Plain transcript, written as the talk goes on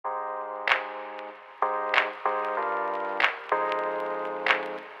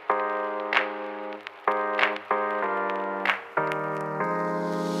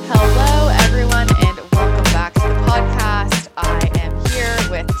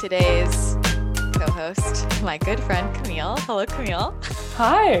today's co-host, my good friend Camille. Hello, Camille.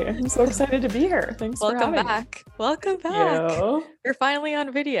 Hi, I'm so excited to be here. Thanks for Welcome having back. Welcome me. back. You. We're finally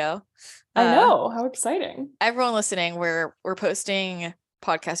on video. I know. How exciting. Everyone listening, we're posting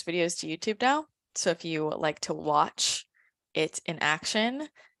podcast videos to YouTube now. So if you like to watch it in action,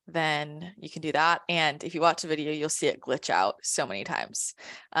 then you can do that. And if you watch the video, you'll see it glitch out so many times.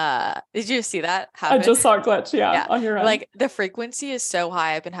 Did you see that happen? I just saw a glitch, yeah. On your end. Like the frequency is so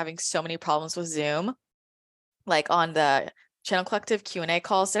high. I've been having so many problems with Zoom. Like on the Channel Collective Q&A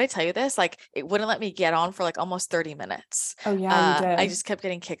calls. Did I tell you this? Like it wouldn't let me get on for like almost 30 minutes. Oh yeah, you did. I just kept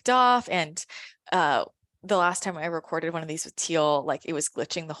getting kicked off. And the last time I recorded one of these with Teal, like it was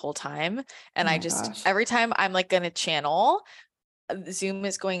glitching the whole time. And every time I'm like gonna channel, Zoom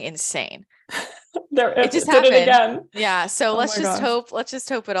is going insane. It just happened. It again. Yeah. So let's just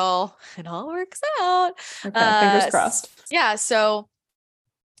hope it all works out. Okay, fingers crossed. Yeah. So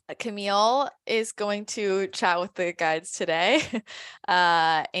Camille is going to chat with the guides today.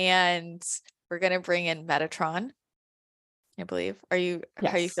 And we're gonna bring in Metatron, I believe. How are you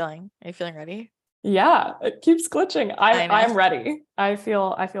feeling? Are you feeling ready? Yeah, it keeps glitching. I'm ready. I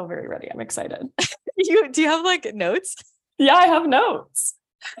feel very ready. I'm excited. Do you have like notes? Yeah, I have notes.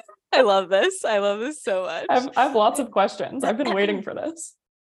 I love this. I love this so much. I have lots of questions. I've been waiting for this.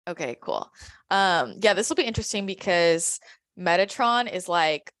 Okay, cool. Yeah, this will be interesting because Metatron is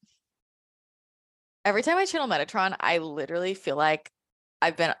like, every time I channel Metatron, I literally feel like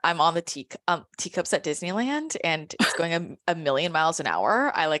I'm on the teacups at Disneyland and it's going a million miles an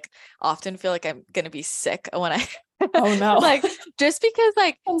hour. I like often feel like I'm gonna be sick when I oh no, like just because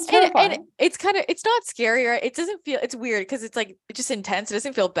like and it's not scary, or it doesn't feel, it's weird because it's like it's just intense. It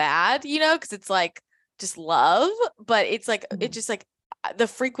doesn't feel bad, because it's like just love, but it's like it just like the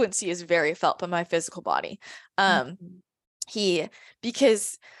frequency is very felt by my physical body.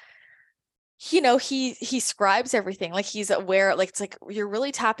 Because he scribes everything, like he's aware, like it's like you're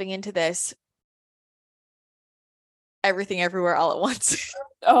really tapping into this everything everywhere all at once.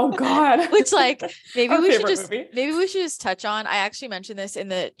 Oh god. Which like maybe we should just touch on. I actually mentioned this in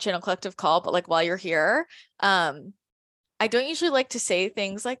the Channel Collective call, but like while you're here, I don't usually like to say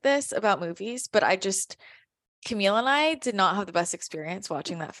things like this about movies, but Camille and I did not have the best experience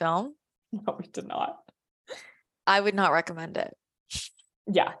watching that film. No, we did not. I would not recommend it.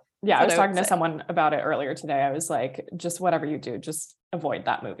 Yeah. I was talking to someone about it earlier today. I was like, just whatever you do, just avoid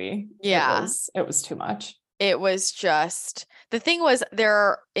that movie. Yeah. It was too much. It was just, the thing was, there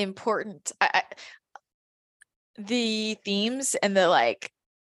are important, the themes and the like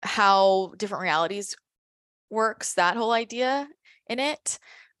how different realities works, that whole idea in it,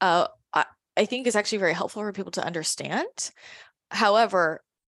 I think is actually very helpful for people to understand. However,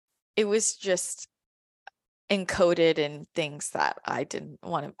 it was just encoded in things that I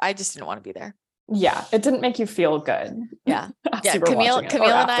just didn't want to be there. Yeah, it didn't make you feel good. Yeah. Camille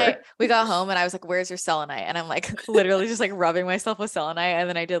and I, we got home and I was like, where's your selenite? And I'm like literally just like rubbing myself with selenite. And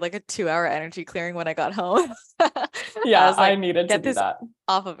then I did like a 2-hour energy clearing when I got home. Yeah, I was like, I needed to do that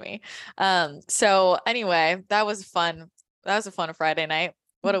off of me. So anyway, that was fun. That was a fun Friday night.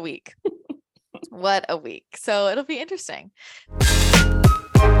 What a week. What a week. So it'll be interesting.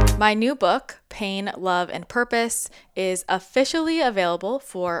 My new book, Pain, Love, and Purpose, is officially available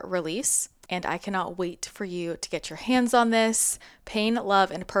for release, and I cannot wait for you to get your hands on this. Pain,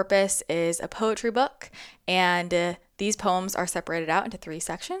 Love, and Purpose is a poetry book, and these poems are separated out into 3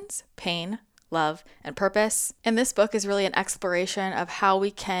 sections: pain, love, and purpose. And this book is really an exploration of how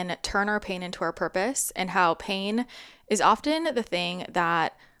we can turn our pain into our purpose, and how pain is often the thing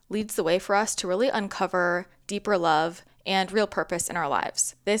that leads the way for us to really uncover deeper love and real purpose in our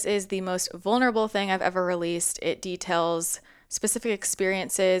lives. This is the most vulnerable thing I've ever released. It details specific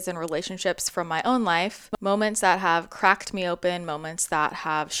experiences and relationships from my own life, moments that have cracked me open, moments that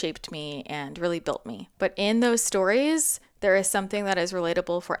have shaped me and really built me. But in those stories, there is something that is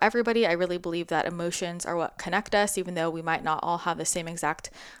relatable for everybody. I really believe that emotions are what connect us, even though we might not all have the same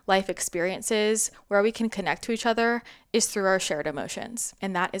exact life experiences. Where we can connect to each other is through our shared emotions.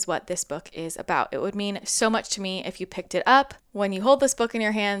 And that is what this book is about. It would mean so much to me if you picked it up. When you hold this book in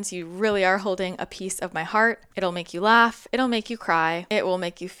your hands, you really are holding a piece of my heart. It'll make you laugh. It'll make you cry. It will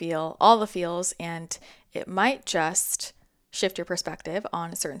make you feel all the feels. And it might just shift your perspective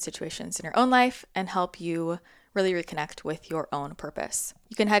on certain situations in your own life and help you really reconnect with your own purpose.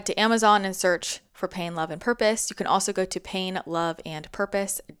 You can head to Amazon and search for Pain, Love, and Purpose. You can also go to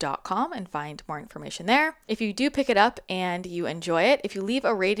painloveandpurpose.com and find more information there. If you do pick it up and you enjoy it, if you leave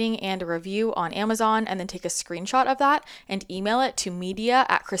a rating and a review on Amazon and then take a screenshot of that and email it to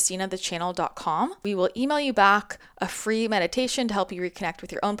media@christinathechannel.com, we will email you back a free meditation to help you reconnect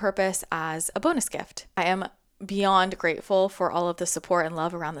with your own purpose as a bonus gift. I am beyond grateful for all of the support and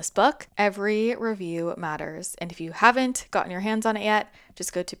love around this book. Every review matters. And if you haven't gotten your hands on it yet,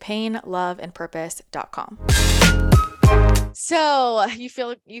 just go to painloveandpurpose.com. So you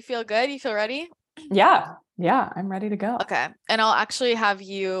feel good? You feel ready? Yeah, I'm ready to go. Okay. And I'll actually have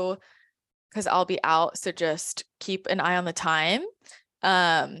you, because I'll be out, so just keep an eye on the time.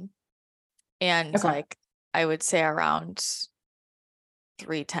 And like I would say around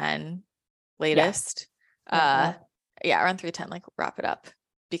 3:10 latest. Around 3:10, like wrap it up,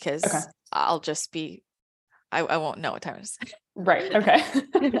 because I'll just be, I won't know what time it is. Right. Okay.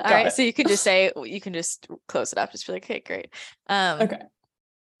 All right. So you can just close it up. Just be like, okay, great.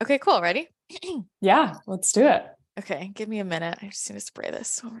 Okay, cool. Ready? Yeah, let's do it. Okay. Give me a minute. I just need to spray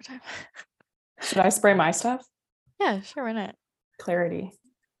this one more time. Should I spray my stuff? Yeah, sure. Why not? Clarity.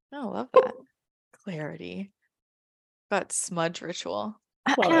 Oh, love that. Clarity. Got smudge ritual.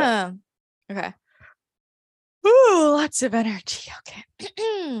 Love it. Okay. Ooh, lots of energy. Okay.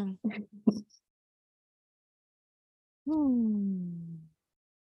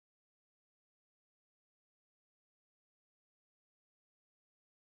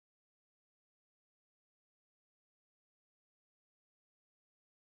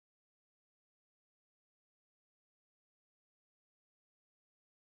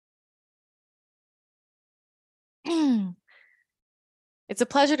 It's a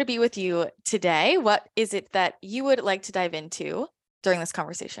pleasure to be with you today. What is it that you would like to dive into during this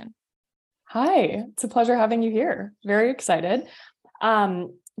conversation? Hi, it's a pleasure having you here. Very excited.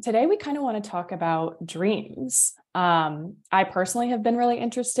 Today, we kind of want to talk about dreams. I personally have been really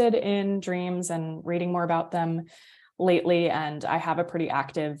interested in dreams and reading more about them lately, and I have a pretty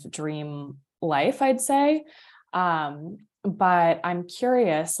active dream life, I'd say. But I'm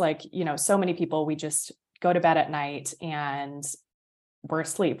curious, so many people, we just go to bed at night and we're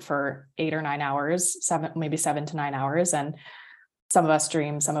asleep for 8 or 9 hours, 7 to 9 hours. And some of us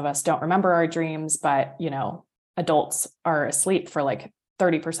dream, some of us don't remember our dreams, but, adults are asleep for like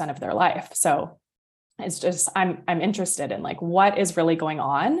 30% of their life. So it's just, I'm interested in what is really going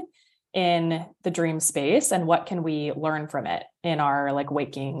on in the dream space and what can we learn from it in our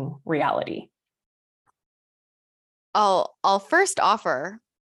waking reality. I'll first offer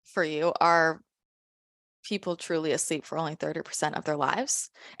for you, are people truly asleep for only 30% of their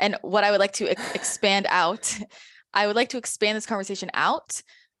lives? And what I would like to expand out, I would like to expand this conversation out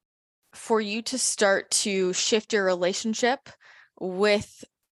for you to start to shift your relationship with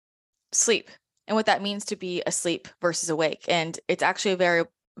sleep and what that means to be asleep versus awake. And it's actually a very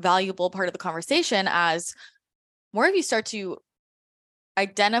valuable part of the conversation as more of you start to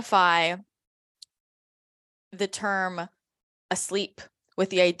identify the term asleep with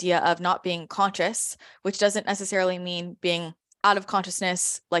the idea of not being conscious, which doesn't necessarily mean being out of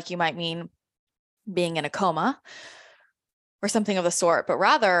consciousness, like you might mean being in a coma or something of the sort, but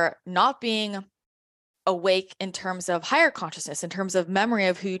rather not being awake in terms of higher consciousness, in terms of memory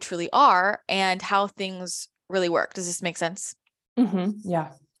of who you truly are and how things really work. Does this make sense? Mm-hmm.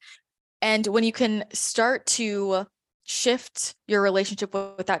 Yeah. And when you can start to shift your relationship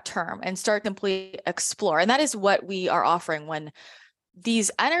with that term and start to simply explore, and that is what we are offering when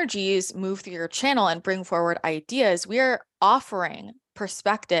these energies move through your channel and bring forward ideas. We are offering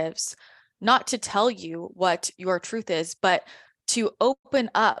perspectives, not to tell you what your truth is, but to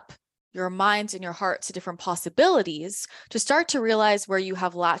open up your minds and your hearts to different possibilities, to start to realize where you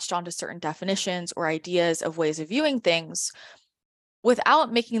have latched onto certain definitions or ideas of ways of viewing things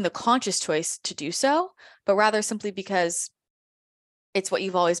without making the conscious choice to do so, but rather simply because it's what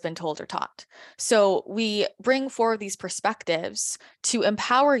you've always been told or taught. So we bring forward these perspectives to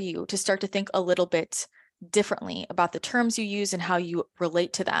empower you to start to think a little bit differently about the terms you use and how you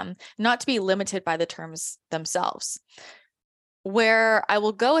relate to them, not to be limited by the terms themselves. Where I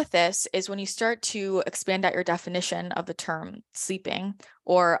will go with this is when you start to expand out your definition of the term sleeping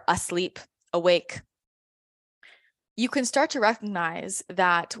or asleep, awake, you can start to recognize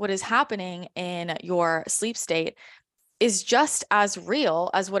that what is happening in your sleep state is just as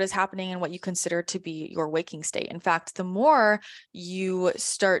real as what is happening in what you consider to be your waking state. In fact, the more you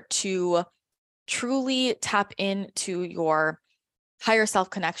start to truly tap into your higher self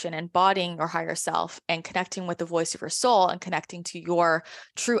connection, embodying your higher self and connecting with the voice of your soul and connecting to your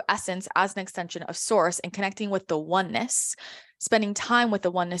true essence as an extension of source and connecting with the oneness, spending time with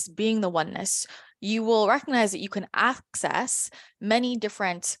the oneness, being the oneness, you will recognize that you can access many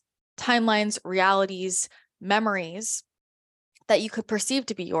different timelines, realities, memories that you could perceive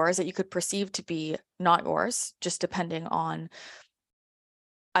to be yours, that you could perceive to be not yours, just depending on,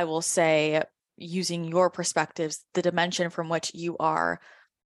 I will say, using your perspectives, the dimension from which you are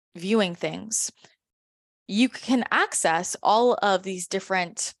viewing things. You can access all of these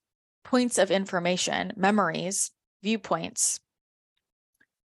different points of information, memories, viewpoints,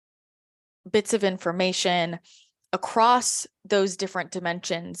 bits of information across those different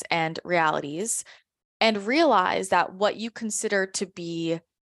dimensions and realities, and realize that what you consider to be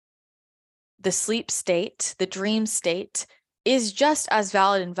the sleep state, the dream state, is just as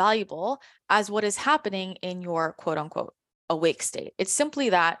valid and valuable as what is happening in your quote unquote awake state. It's simply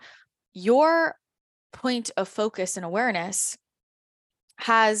that your point of focus and awareness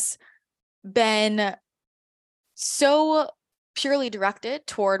has been so purely directed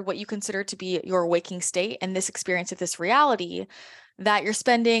toward what you consider to be your waking state and this experience of this reality that you're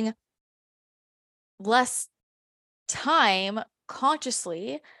spending less time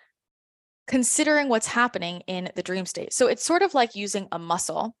consciously considering what's happening in the dream state. So it's sort of like using a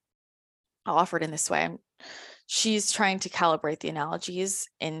muscle. I'll offer it in this way. She's trying to calibrate the analogies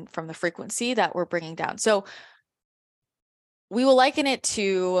from the frequency that we're bringing down. So we will liken it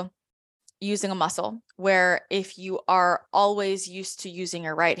to using a muscle, where if you are always used to using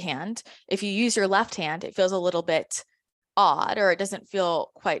your right hand, if you use your left hand, it feels a little bit odd or it doesn't feel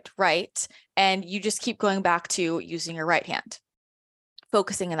quite right. And you just keep going back to using your right hand,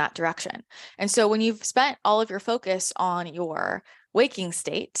 focusing in that direction. And so when you've spent all of your focus on your waking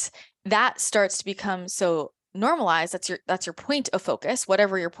state, that starts to become so normalized. That's your point of focus.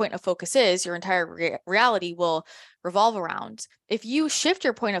 Whatever your point of focus is, your entire reality will revolve around. If you shift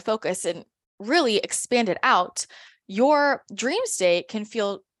your point of focus and really expand it out, your dream state can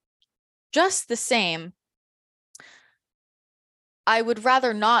feel just the same. I would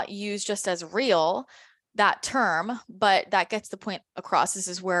rather not use just as real that term, but that gets the point across. This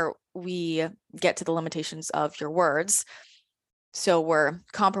is where we get to the limitations of your words. So we're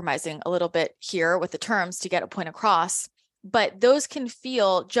compromising a little bit here with the terms to get a point across, but those can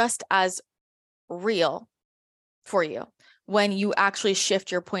feel just as real for you when you actually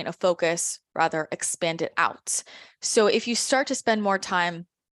shift your point of focus, rather expand it out. So if you start to spend more time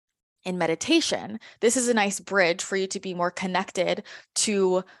in meditation, this is a nice bridge for you to be more connected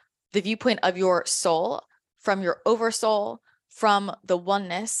to the viewpoint of your soul, from your oversoul, from the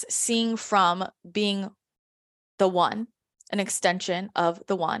oneness, seeing from being the one, an extension of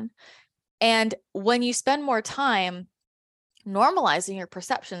the one. And when you spend more time normalizing your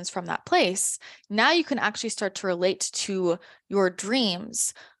perceptions from that place, now you can actually start to relate to your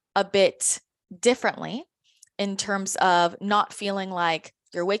dreams a bit differently in terms of not feeling like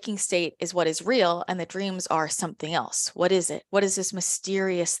your waking state is what is real and the dreams are something else. What is it? What is this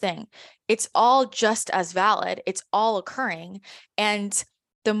mysterious thing? It's all just as valid. It's all occurring. And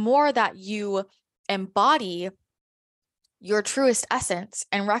the more that you embody your truest essence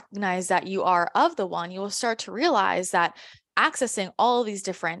and recognize that you are of the one, you will start to realize that accessing all of these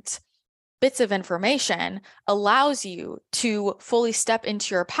different bits of information allows you to fully step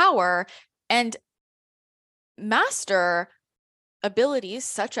into your power and master abilities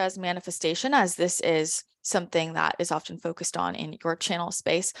such as manifestation, as this is something that is often focused on in your channel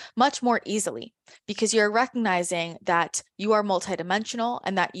space, much more easily, because you're recognizing that you are multidimensional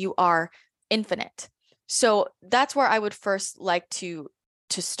and that you are infinite. So that's where I would first like to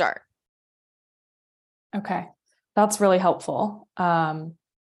start. Okay, that's really helpful.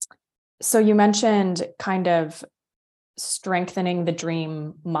 So you mentioned kind of strengthening the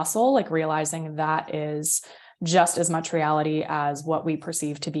dream muscle, like realizing that is just as much reality as what we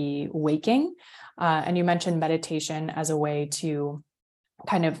perceive to be waking. And you mentioned meditation as a way to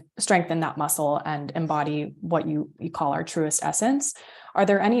kind of strengthen that muscle and embody what you call our truest essence. Are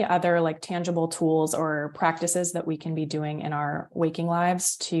there any other like tangible tools or practices that we can be doing in our waking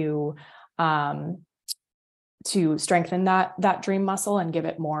lives to strengthen that dream muscle and give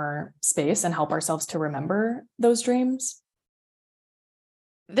it more space and help ourselves to remember those dreams?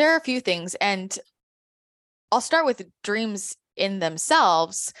 There are a few things, and I'll start with dreams in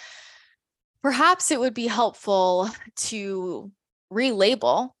themselves. Perhaps it would be helpful to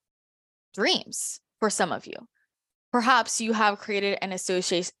relabel dreams for some of you. Perhaps you have created an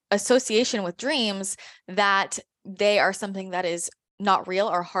association with dreams that they are something that is not real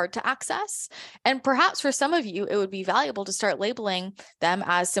or hard to access. And perhaps for some of you, it would be valuable to start labeling them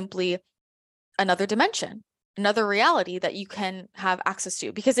as simply another dimension, another reality that you can have access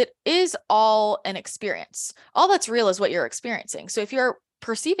to, because it is all an experience. All that's real is what you're experiencing. So if you're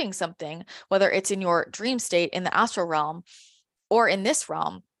perceiving something, whether it's in your dream state, in the astral realm, or in this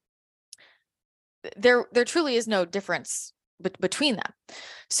realm, there truly is no difference between them.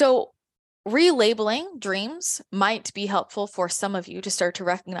 So relabeling dreams might be helpful for some of you to start to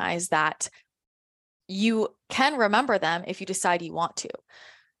recognize that you can remember them if you decide you want to.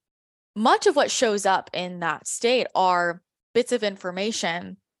 Much of what shows up in that state are bits of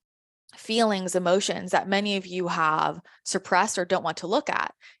information, feelings, emotions that many of you have suppressed or don't want to look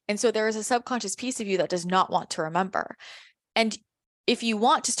at. And so there is a subconscious piece of you that does not want to remember. And if you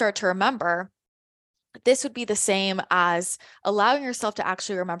want to start to remember, this would be the same as allowing yourself to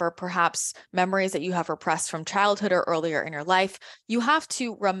actually remember perhaps memories that you have repressed from childhood or earlier in your life. You have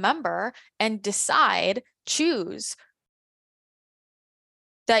to remember and decide, choose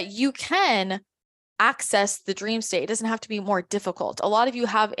that you can access the dream state. It doesn't have to be more difficult. A lot of you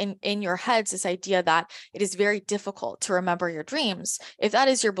have in your heads this idea that it is very difficult to remember your dreams. If that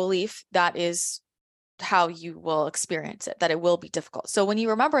is your belief, that is how you will experience it, that it will be difficult. So when you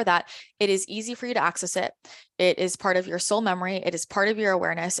remember that it is easy for you to access it, it is part of your soul memory, it is part of your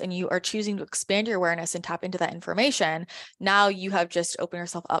awareness, and you are choosing to expand your awareness and tap into that information, now you have just opened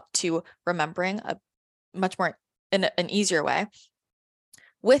yourself up to remembering a much more in an easier way.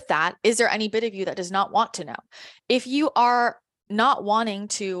 With that, is there any bit of you that does not want to know? If you are not wanting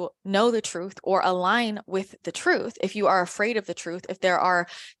to know the truth or align with the truth, if you are afraid of the truth, if there are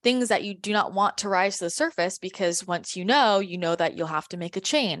things that you do not want to rise to the surface because once you know that you'll have to make a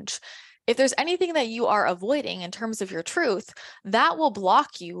change. If there's anything that you are avoiding in terms of your truth, that will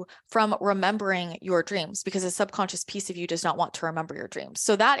block you from remembering your dreams because a subconscious piece of you does not want to remember your dreams.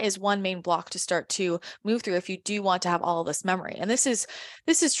 So that is one main block to start to move through if you do want to have all of this memory. And this is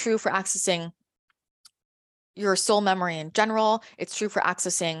true for accessing your soul memory in general. It's true for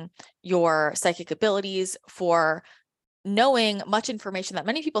accessing your psychic abilities, for knowing much information that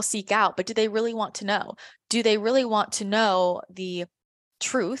many people seek out, but do they really want to know? Do they really want to know the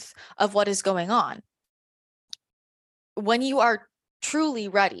truth of what is going on? When you are truly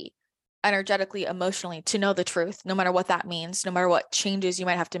ready, energetically, emotionally, to know the truth, no matter what that means, no matter what changes you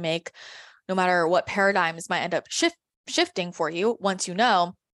might have to make, no matter what paradigms might end up shifting for you, once you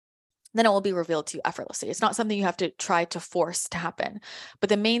know, then it will be revealed to you effortlessly. It's not something you have to try to force to happen. But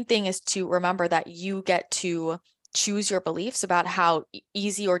the main thing is to remember that you get to choose your beliefs about how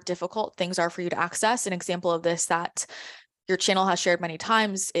easy or difficult things are for you to access. An example of this that your channel has shared many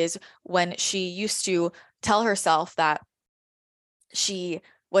times is when she used to tell herself that she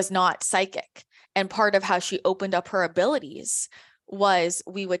was not psychic. And part of how she opened up her abilities was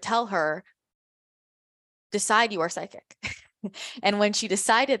we would tell her, decide you are psychic. And when she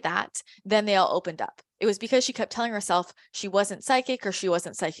decided that, then they all opened up. It was because she kept telling herself she wasn't psychic or she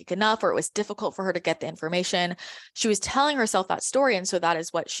wasn't psychic enough, or it was difficult for her to get the information. She was telling herself that story. And so that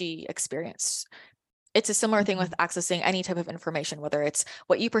is what she experienced. It's a similar thing with accessing any type of information, whether it's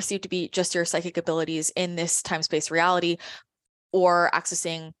what you perceive to be just your psychic abilities in this time-space reality, or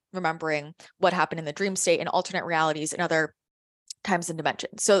accessing, remembering what happened in the dream state and alternate realities and other times and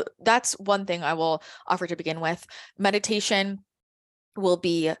dimensions. So that's one thing I will offer to begin with. Meditation will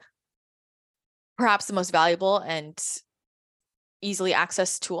be perhaps the most valuable and easily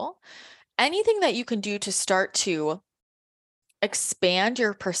accessed tool. Anything that you can do to start to expand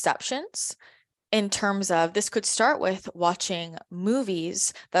your perceptions in terms of, this could start with watching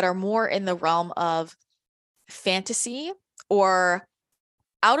movies that are more in the realm of fantasy or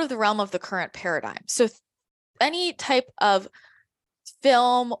out of the realm of the current paradigm. So any type of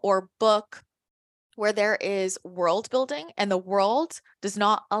film or book where there is world building and the world does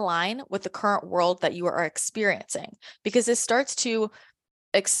not align with the current world that you are experiencing, because this starts to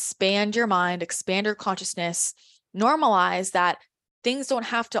expand your mind, expand your consciousness, normalize that things don't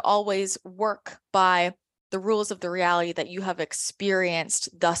have to always work by the rules of the reality that you have experienced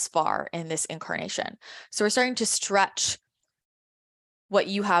thus far in this incarnation. So we're starting to stretch what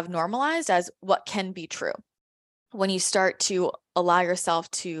you have normalized as what can be true. When you start to allow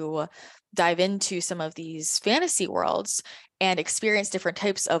yourself to dive into some of these fantasy worlds and experience different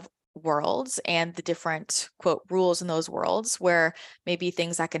types of worlds and the different, quote, rules in those worlds, where maybe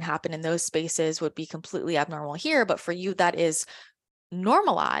things that can happen in those spaces would be completely abnormal here, but for you that is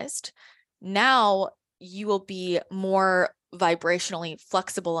normalized, now you will be more vibrationally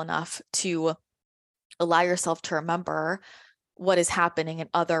flexible enough to allow yourself to remember what is happening in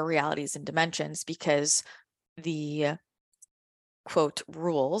other realities and dimensions, because the quote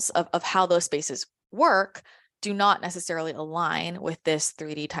rules of how those spaces work do not necessarily align with this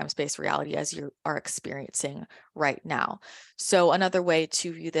 3D time-space reality as you are experiencing right now. So another way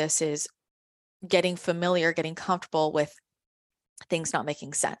to view this is getting familiar, getting comfortable with things not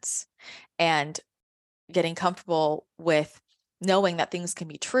making sense, and getting comfortable with knowing that things can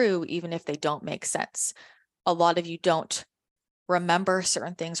be true even if they don't make sense. A lot of you don't remember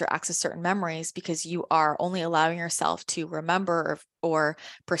certain things or access certain memories because you are only allowing yourself to remember or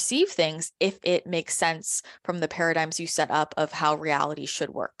perceive things if it makes sense from the paradigms you set up of how reality should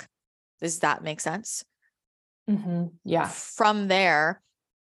work. Does that make sense? Mm-hmm. Yeah. From there,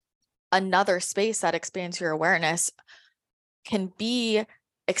 another space that expands your awareness can be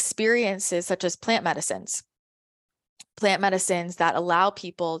experiences such as plant medicines that allow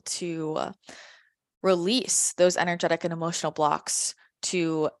people to release those energetic and emotional blocks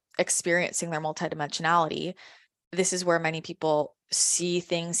to experiencing their multidimensionality. This is where many people see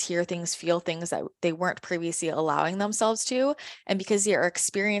things, hear things, feel things that they weren't previously allowing themselves to. And because they are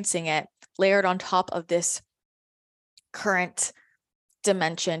experiencing it layered on top of this current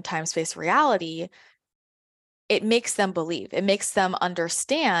dimension, time, space, reality, it makes them believe, it makes them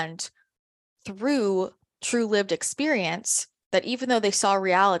understand through true lived experience that even though they saw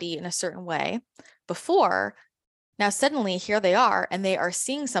reality in a certain way before, now suddenly here they are and they are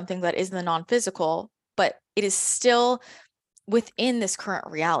seeing something that is in the non-physical, but it is still within this current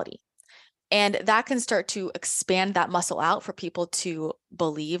reality. And that can start to expand that muscle out for people to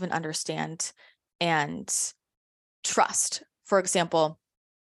believe and understand and trust. For example,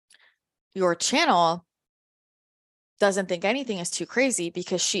 your channel doesn't think anything is too crazy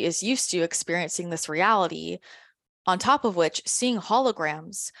because she is used to experiencing this reality, on top of which seeing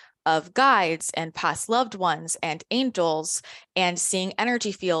holograms of guides and past loved ones and angels and seeing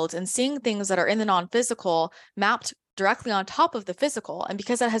energy fields and seeing things that are in the non-physical mapped directly on top of the physical. And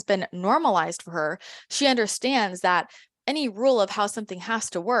because that has been normalized for her, she understands that any rule of how something has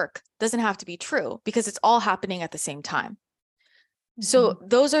to work doesn't have to be true because it's all happening at the same time. Mm-hmm. So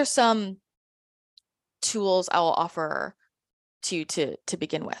those are some tools I will offer to you to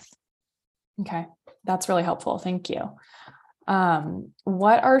begin with. Okay. That's really helpful. Thank you.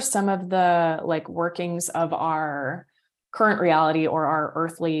 What are some of the workings of our current reality or our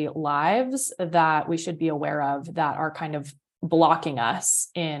earthly lives that we should be aware of that are kind of blocking us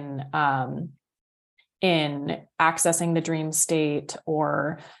in accessing the dream state,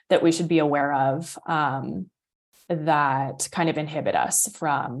 or that we should be aware of that kind of inhibit us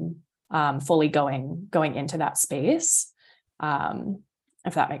from fully going into that space,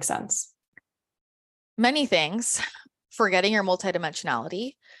 if that makes sense? Many things. Forgetting your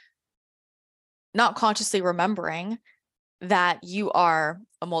multidimensionality, not consciously remembering that you are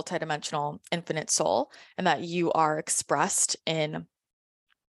a multidimensional infinite soul and that you are expressed in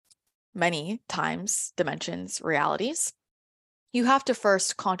many times, dimensions, realities. You have to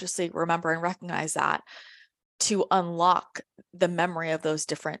first consciously remember and recognize that to unlock the memory of those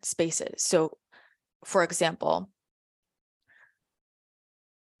different spaces. So, for example,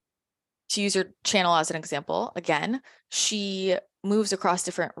 to use your channel as an example, again, she moves across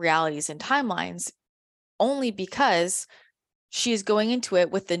different realities and timelines only because she is going into it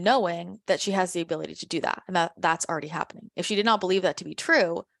with the knowing that she has the ability to do that, and that's already happening. If she did not believe that to be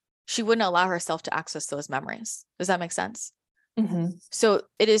true, she wouldn't allow herself to access those memories. Does that make sense? Mm-hmm. So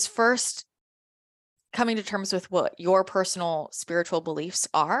it is first coming to terms with what your personal spiritual beliefs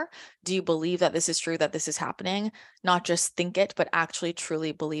are. Do you believe that this is true, that this is happening? Not just think it, but actually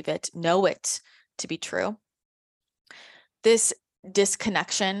truly believe it, know it to be true. This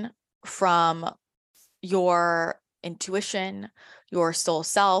disconnection from your intuition, your soul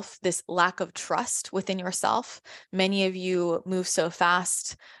self, this lack of trust within yourself. Many of you move so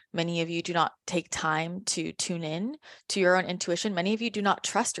fast. Many of you do not take time to tune in to your own intuition. Many of you do not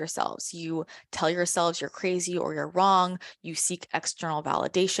trust yourselves. You tell yourselves you're crazy or you're wrong. You seek external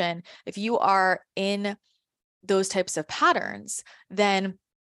validation. If you are in those types of patterns, then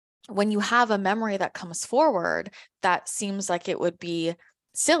when you have a memory that comes forward that seems like it would be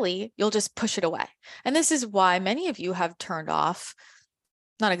silly, you'll just push it away. And this is why many of you have turned off,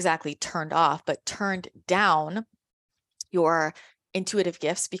 not exactly turned off, but turned down your intuitive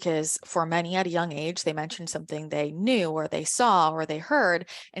gifts, because for many at a young age, they mentioned something they knew or they saw or they heard,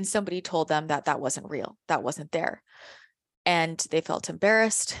 and somebody told them that that wasn't real, that wasn't there. And they felt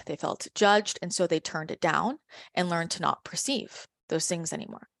embarrassed, they felt judged, and so they turned it down and learned to not perceive those things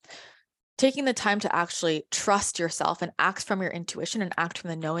anymore. Taking the time to actually trust yourself and act from your intuition and act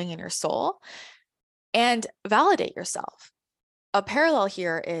from the knowing in your soul and validate yourself. A parallel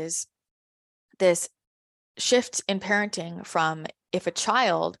here is this shift in parenting from if a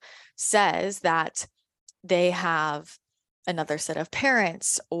child says that they have another set of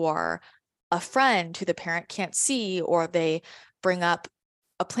parents or a friend who the parent can't see, or they bring up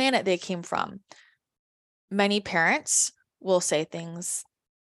a planet they came from. Many parents will say things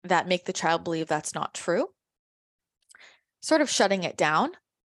that make the child believe that's not true, sort of shutting it down,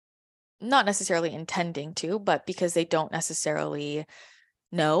 not necessarily intending to, but because they don't necessarily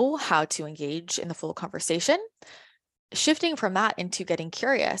know how to engage in the full conversation, shifting from that into getting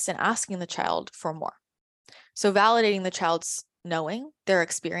curious and asking the child for more. So validating the child's knowing, their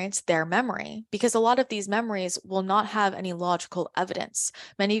experience, their memory, because a lot of these memories will not have any logical evidence.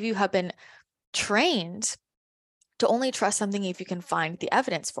 Many of you have been trained to only trust something if you can find the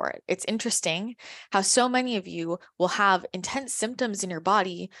evidence for it. It's interesting how so many of you will have intense symptoms in your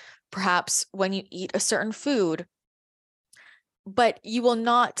body, perhaps when you eat a certain food, but you will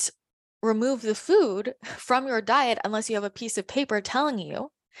not remove the food from your diet unless you have a piece of paper telling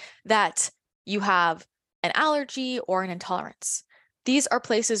you that you have an allergy or an intolerance. These are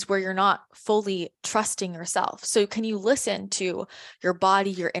places where you're not fully trusting yourself. So can you listen to your body,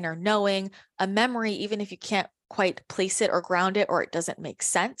 your inner knowing, a memory, even if you can't quite place it or ground it, or it doesn't make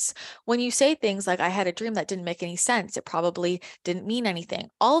sense? When you say things like, I had a dream that didn't make any sense, it probably didn't mean anything.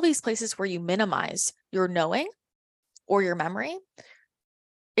 All of these places where you minimize your knowing or your memory,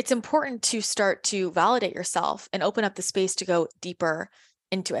 it's important to start to validate yourself and open up the space to go deeper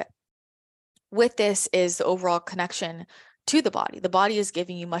into it. With this is the overall connection to the body. The body is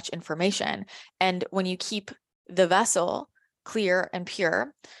giving you much information. And when you keep the vessel clear and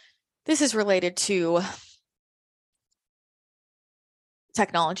pure, this is related to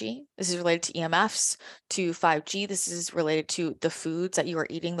technology. This is related to EMFs, to 5G. This is related to the foods that you are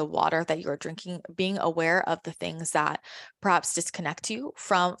eating, the water that you are drinking, being aware of the things that perhaps disconnect you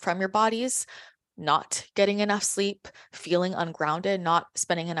from your bodies, not getting enough sleep, feeling ungrounded, not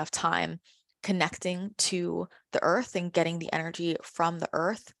spending enough time connecting to the earth and getting the energy from the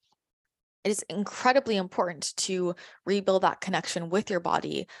earth. It is incredibly important to rebuild that connection with your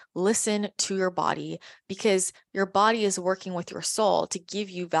body, listen to your body, because your body is working with your soul to give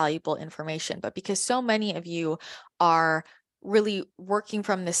you valuable information. But because so many of you are really working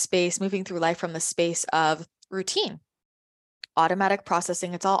from this space, moving through life from the space of routine, automatic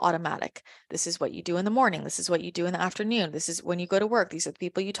processing, it's all automatic. This is what you do in the morning. This is what you do in the afternoon. This is when you go to work. These are the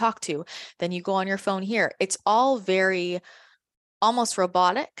people you talk to. Then you go on your phone here. It's all very almost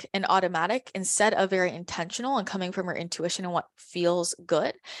robotic and automatic instead of very intentional and coming from your intuition and what feels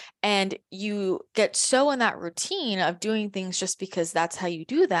good. And you get so in that routine of doing things just because that's how you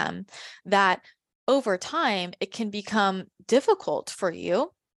do them, that over time it can become difficult for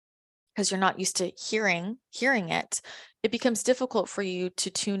you because you're not used to hearing it. It becomes difficult for you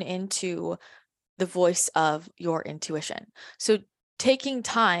to tune into the voice of your intuition. So taking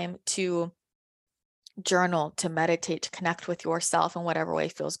time to journal, to meditate, to connect with yourself in whatever way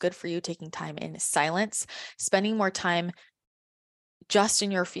feels good for you, taking time in silence, spending more time just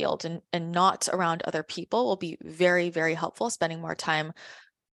in your field and not around other people will be very, very helpful. Spending more time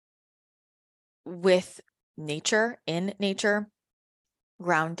with nature, in nature,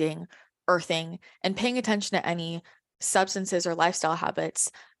 grounding, earthing, and paying attention to any substances or lifestyle habits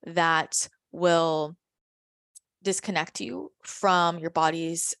that will disconnect you from your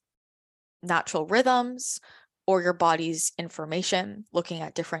body's natural rhythms or your body's information, looking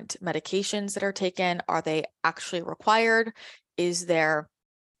at different medications that are taken. Are they actually required? Is there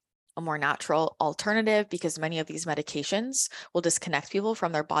a more natural alternative? Because many of these medications will disconnect people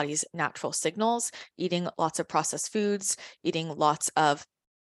from their body's natural signals. Eating lots of processed foods, eating lots of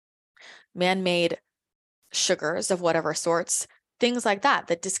man-made sugars of whatever sorts, things like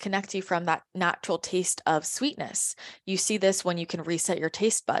that disconnect you from that natural taste of sweetness. You see this when you can reset your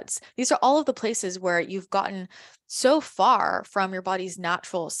taste buds. These are all of the places where you've gotten so far from your body's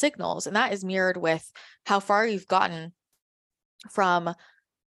natural signals, and that is mirrored with how far you've gotten from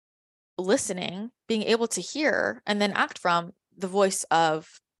listening, being able to hear and then act from the voice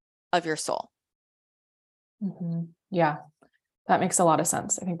of your soul. Mm-hmm. Yeah, that makes a lot of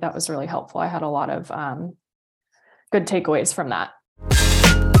sense. I think that was really helpful. I had a lot of good takeaways from that.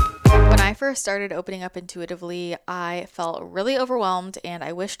 When I first started opening up intuitively, I felt really overwhelmed, and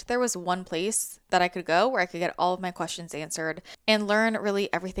I wished there was one place that I could go where I could get all of my questions answered and learn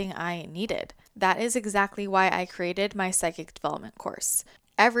really everything I needed. That is exactly why I created my psychic development course.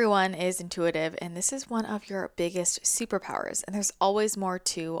 Everyone is intuitive, and this is one of your biggest superpowers, and there's always more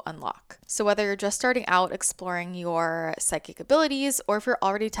to unlock. So whether you're just starting out exploring your psychic abilities, or if you're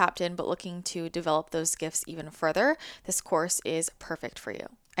already tapped in but looking to develop those gifts even further, this course is perfect for you.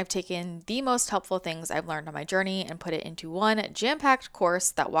 I've taken the most helpful things I've learned on my journey and put it into one jam-packed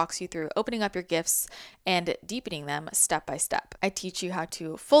course that walks you through opening up your gifts and deepening them step by step. I teach you how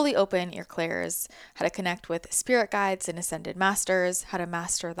to fully open your clairs, how to connect with spirit guides and ascended masters, how to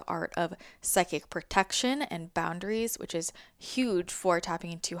master the art of psychic protection and boundaries, which is huge for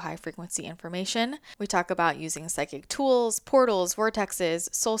tapping into high frequency information. We talk about using psychic tools, portals,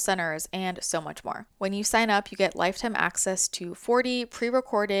 vortexes, soul centers, and so much more. When you sign up, you get lifetime access to 40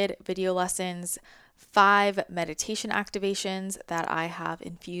 pre-recorded video lessons, 5 meditation activations that I have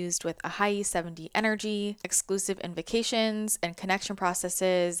infused with a high 70 energy, exclusive invocations and connection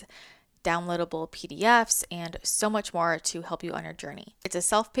processes, downloadable PDFs, and so much more to help you on your journey. It's a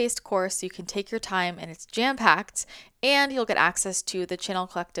self-paced course, so you can take your time and it's jam-packed, and you'll get access to the Channel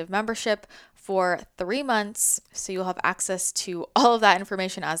Collective membership for 3 months. So you'll have access to all of that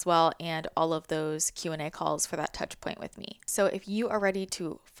information as well, and all of those Q&A calls for that touch point with me. So if you are ready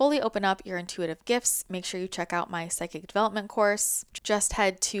to fully open up your intuitive gifts, make sure you check out my psychic development course. Just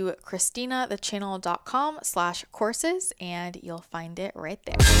head to christinathechannel.com/courses and you'll find it right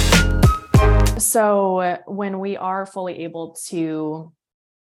there. So when we are fully able to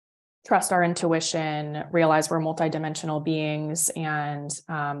trust our intuition, realize we're multidimensional beings, and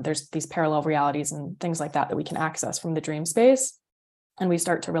there's these parallel realities and things like that we can access from the dream space, and we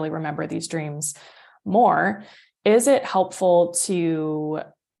start to really remember these dreams more, is it helpful to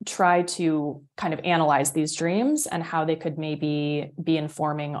try to kind of analyze these dreams and how they could maybe be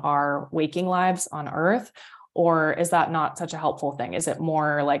informing our waking lives on Earth? Or is that not such a helpful thing? Is it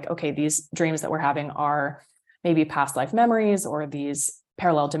more like, okay, these dreams that we're having are maybe past life memories or these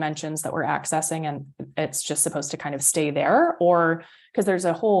parallel dimensions that we're accessing, and it's just supposed to kind of stay there? Or because there's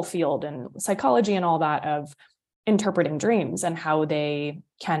a whole field in psychology and all that of interpreting dreams and how they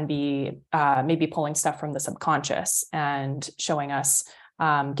can be maybe pulling stuff from the subconscious and showing us,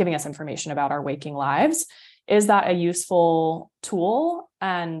 giving us information about our waking lives. Is that a useful tool?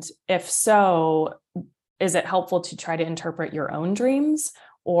 And if so, is it helpful to try to interpret your own dreams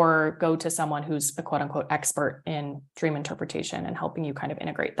or go to someone who's a quote unquote expert in dream interpretation and helping you kind of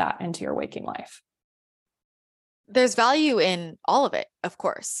integrate that into your waking life? There's value in all of it, of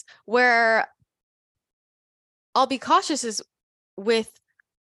course. Where I'll be cautious is with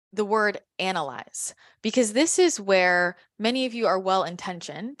the word analyze, because this is where many of you are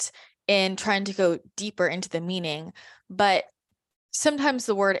well-intentioned in trying to go deeper into the meaning, but sometimes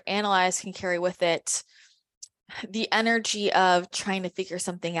the word analyze can carry with it the energy of trying to figure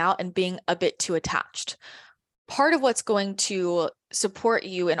something out and being a bit too attached. Part of what's going to support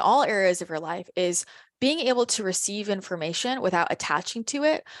you in all areas of your life is being able to receive information without attaching to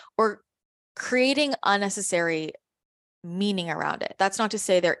it or creating unnecessary meaning around it. That's not to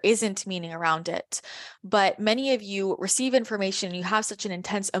say there isn't meaning around it, but many of you receive information and you have such an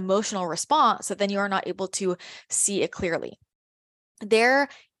intense emotional response that then you are not able to see it clearly. There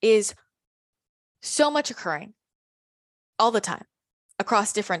is so much occurring all the time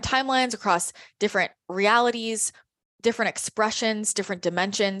across different timelines, across different realities, different expressions, different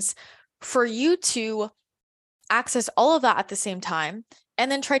dimensions. For you to access all of that at the same time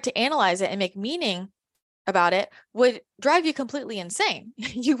and then try to analyze it and make meaning about it would drive you completely insane.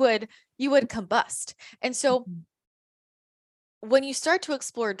 You would combust. And so when you start to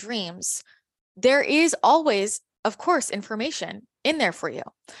explore dreams, there is always, of course, information in there for you.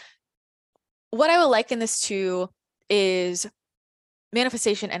 What I would liken this to is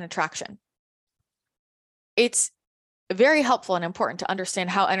manifestation and attraction. It's very helpful and important to understand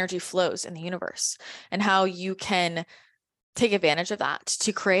how energy flows in the universe and how you can take advantage of that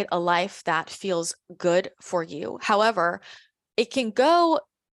to create a life that feels good for you. However, it can go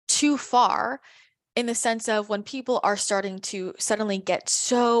too far in the sense of when people are starting to suddenly get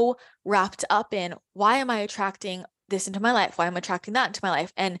so wrapped up in, why am I attracting this into my life? Why am I attracting that into my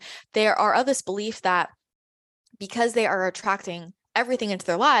life? And there are of this belief that because they are attracting everything into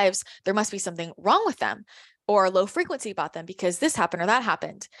their lives, there must be something wrong with them or low frequency about them because this happened or that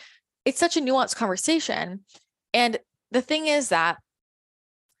happened. It's such a nuanced conversation. And the thing is that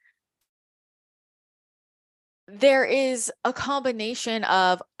there is a combination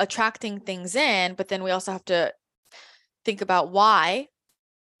of attracting things in, but then we also have to think about why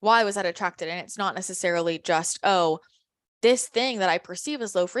was that attracted? And it's not necessarily just, oh, this thing that I perceive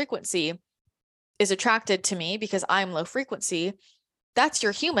as low frequency is attracted to me because I'm low frequency. That's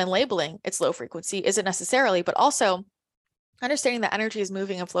your human labeling it's low frequency, isn't necessarily, but also understanding that energy is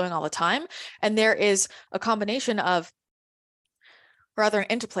moving and flowing all the time. And there is a combination of, rather an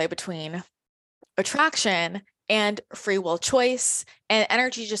interplay between attraction and free will choice and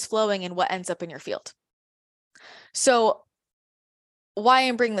energy just flowing in what ends up in your field. So why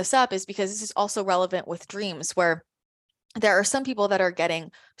I'm bringing this up is because this is also relevant with dreams, where there are some people that are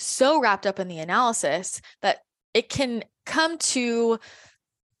getting so wrapped up in the analysis that it can come to,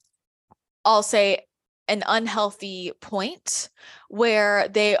 I'll say, an unhealthy point where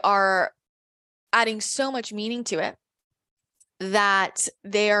they are adding so much meaning to it that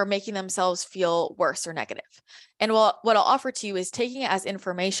they are making themselves feel worse or negative. And what I'll offer to you is taking it as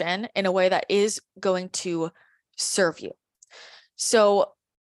information in a way that is going to serve you. So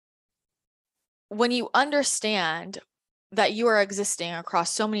when you understand that you are existing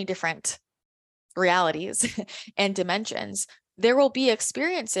across so many different realities and dimensions, there will be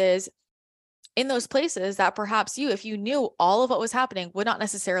experiences in those places that perhaps you, if you knew all of what was happening, would not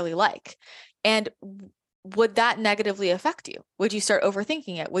necessarily like. And would that negatively affect you? Would you start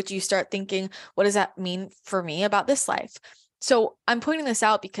overthinking it? Would you start thinking, what does that mean for me about this life? So I'm pointing this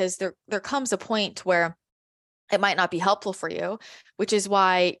out because there comes a point where it might not be helpful for you, which is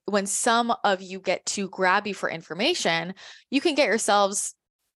why when some of you get too grabby for information, you can get yourselves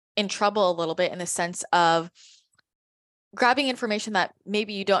in trouble a little bit, in the sense of grabbing information that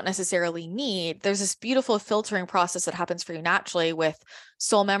maybe you don't necessarily need. There's this beautiful filtering process that happens for you naturally with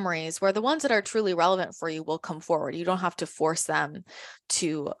soul memories, where the ones that are truly relevant for you will come forward. You don't have to force them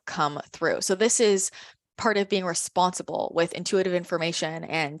to come through. So this is part of being responsible with intuitive information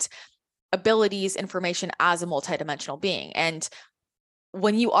and abilities, information as a multidimensional being. And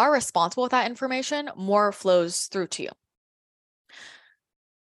when you are responsible with that information, more flows through to you.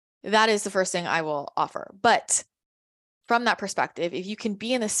 That is the first thing I will offer. But from that perspective, if you can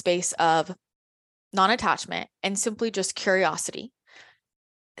be in the space of non-attachment and simply just curiosity,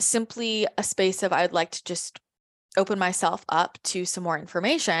 simply a space of, I'd like to just open myself up to some more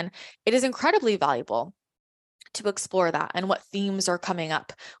information, it is incredibly valuable to explore that and what themes are coming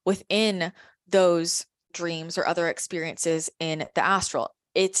up within those dreams or other experiences in the astral.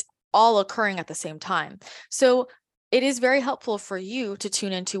 It's all occurring at the same time. So it is very helpful for you to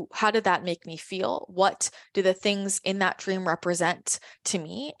tune into, how did that make me feel? What do the things in that dream represent to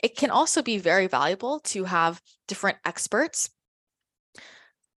me? It can also be very valuable to have different experts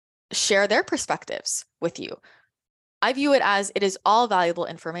share their perspectives with you. I view it as it is all valuable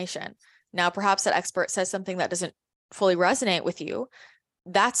information. Now, perhaps that expert says something that doesn't fully resonate with you.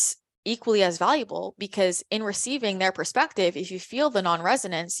 That's equally as valuable, because in receiving their perspective, if you feel the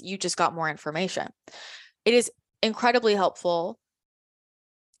non-resonance, you just got more information. It is incredibly helpful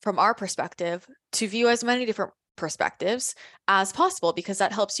from our perspective to view as many different perspectives as possible, because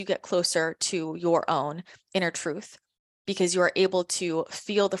that helps you get closer to your own inner truth, because you are able to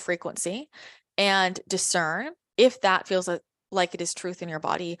feel the frequency and discern if that feels like it is truth in your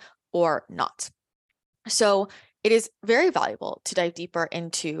body or not. So it is very valuable to dive deeper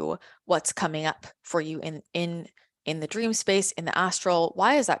into what's coming up for you in the dream space, in the astral.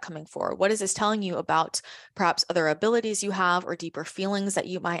 Why is that coming forward? What is this telling you about perhaps other abilities you have, or deeper feelings that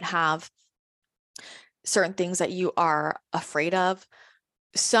you might have, certain things that you are afraid of?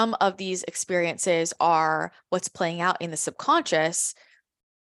 Some of these experiences are what's playing out in the subconscious.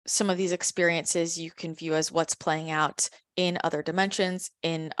 Some of these experiences you can view as what's playing out in other dimensions,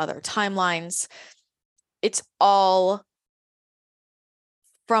 in other timelines. It's all,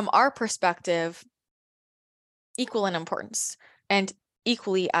 from our perspective, equal in importance and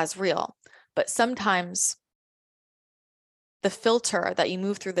equally as real. But sometimes the filter that you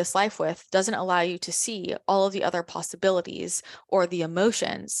move through this life with doesn't allow you to see all of the other possibilities or the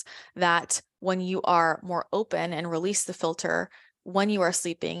emotions that, when you are more open and release the filter when you are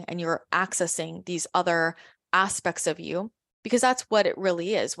sleeping and you're accessing these other aspects of you, because that's what it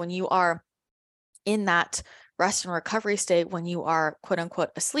really is. When you are in that rest and recovery state, when you are quote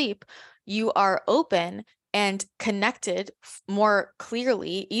unquote asleep, you are open and connected more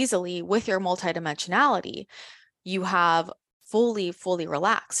clearly, easily with your multidimensionality. You have fully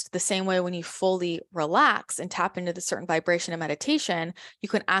relaxed. The same way when you fully relax and tap into the certain vibration of meditation, you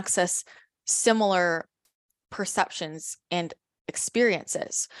can access similar perceptions and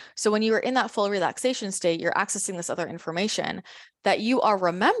experiences. So when you are in that full relaxation state, you're accessing this other information that you are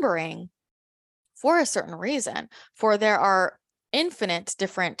remembering for a certain reason. For there are infinite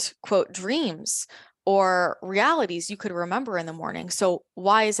different quote dreams or realities you could remember in the morning. So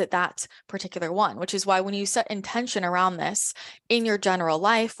why is it that particular one? Which is why when you set intention around this in your general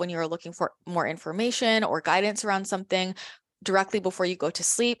life, when you're looking for more information or guidance around something directly before you go to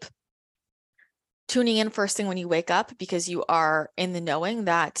sleep, tuning in first thing when you wake up, because you are in the knowing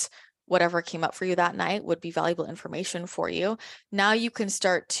that whatever came up for you that night would be valuable information for you. Now you can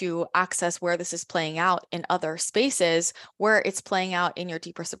start to access where this is playing out in other spaces, where it's playing out in your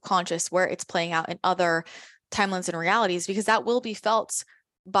deeper subconscious, where it's playing out in other timelines and realities, because that will be felt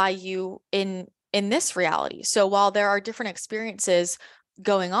by you in this reality. So while there are different experiences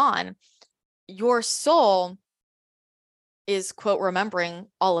going on, your soul is, quote, remembering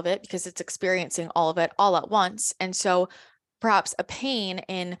all of it because it's experiencing all of it all at once. And so perhaps a pain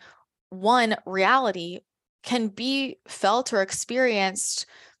in one reality can be felt or experienced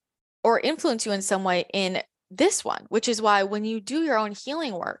or influence you in some way in this one, which is why when you do your own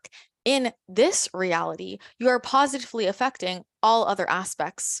healing work in this reality, you are positively affecting all other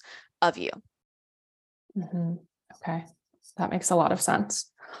aspects of you. Okay. That makes a lot of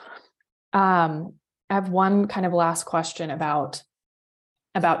sense. I have one kind of last question about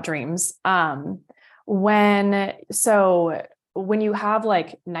dreams. When you have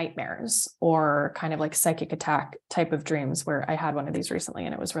like nightmares or kind of like psychic attack type of dreams, where I had one of these recently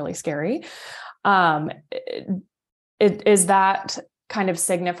and it was really scary. Is that kind of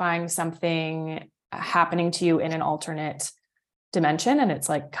signifying something happening to you in an alternate dimension and it's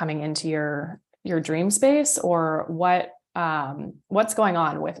like coming into your dream space, or what's going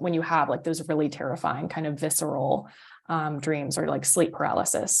on with when you have like those really terrifying kind of visceral dreams or like sleep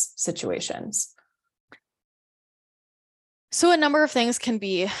paralysis situations? So a number of things can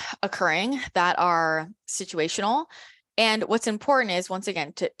be occurring that are situational. And what's important is, once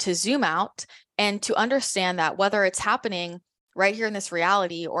again, to zoom out and to understand that whether it's happening right here in this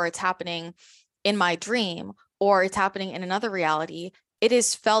reality, or it's happening in my dream, or it's happening in another reality, it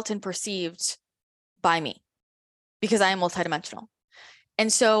is felt and perceived by me because I am multidimensional.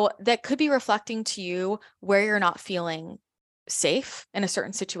 And so that could be reflecting to you where you're not feeling safe in a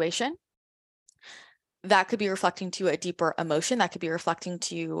certain situation. That could be reflecting to you a deeper emotion. That could be reflecting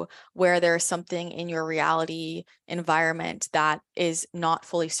to you where there's something in your reality environment that is not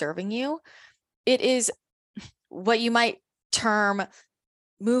fully serving you. It is what you might term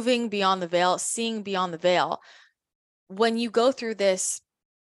moving beyond the veil, seeing beyond the veil. When you go through this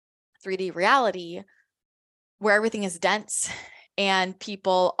 3D reality where everything is dense and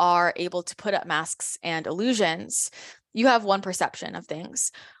people are able to put up masks and illusions, you have one perception of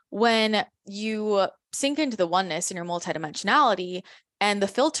things. When you sink into the oneness in your multidimensionality and the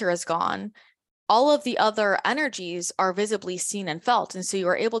filter is gone, all of the other energies are visibly seen and felt. And so you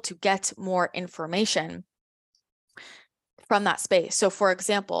are able to get more information from that space. So for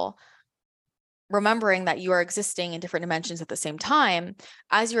example, remembering that you are existing in different dimensions at the same time,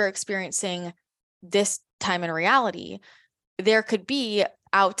 as you're experiencing this time in reality, there could be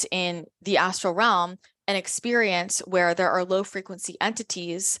out in the astral realm an experience where there are low frequency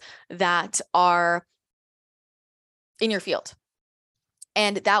entities that are in your field.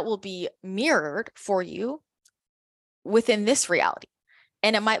 And that will be mirrored for you within this reality.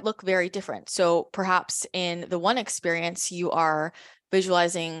 And it might look very different. So perhaps in the one experience, you are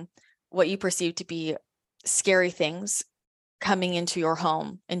visualizing what you perceive to be scary things coming into your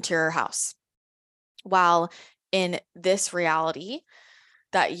home, into your house. While in this reality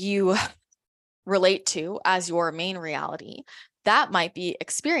that you relate to as your main reality, that might be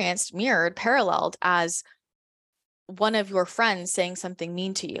experienced, mirrored, paralleled as one of your friends saying something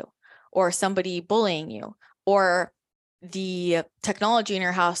mean to you, or somebody bullying you, or the technology in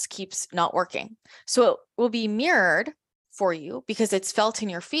your house keeps not working. So it will be mirrored for you because it's felt in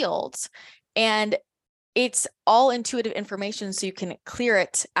your fields, and it's all intuitive information, so you can clear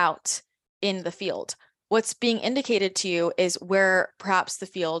it out in the field. What's being indicated to you is where perhaps the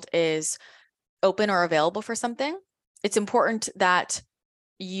field is open or available for something. It's important that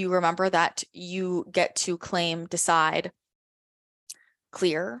you remember that you get to claim, decide,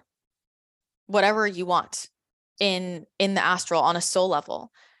 clear whatever you want in the astral on a soul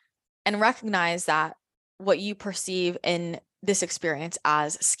level, and recognize that what you perceive in this experience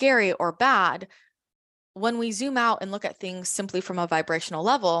as scary or bad, when we zoom out and look at things simply from a vibrational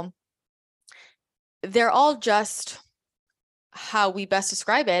level, they're all just, how we best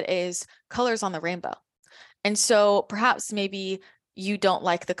describe it is colors on the rainbow. And so perhaps maybe you don't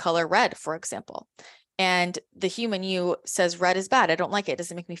like the color red, for example, and the human you says red is bad. I don't like it. It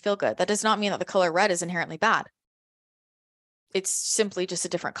doesn't make me feel good. That does not mean that the color red is inherently bad. It's simply just a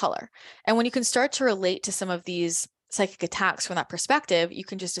different color. And when you can start to relate to some of these psychic attacks from that perspective, you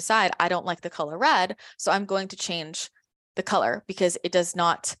can just decide, I don't like the color red, so I'm going to change the color because it does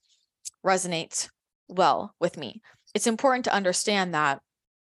not resonate well with me. It's important to understand that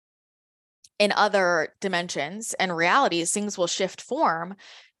in other dimensions and realities, things will shift form,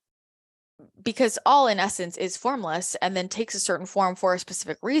 because all in essence is formless and then takes a certain form for a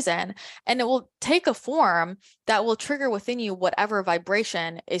specific reason. And it will take a form that will trigger within you whatever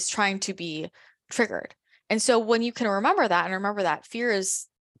vibration is trying to be triggered. And so when you can remember that, and remember that fear is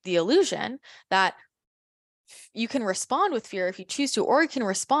the illusion, that you can respond with fear if you choose to, or you can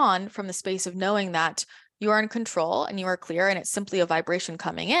respond from the space of knowing that you are in control and you are clear and it's simply a vibration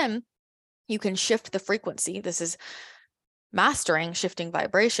coming in. You can shift the frequency. This is mastering shifting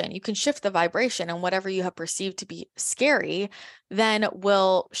vibration. You can shift the vibration, and whatever you have perceived to be scary then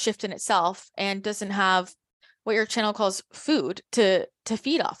will shift in itself and doesn't have what your channel calls food to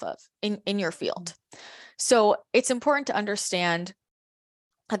feed off of in your field. So it's important to understand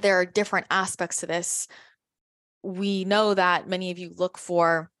that there are different aspects to this. We know that many of you look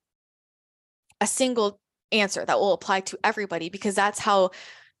for a single answer that will apply to everybody because that's how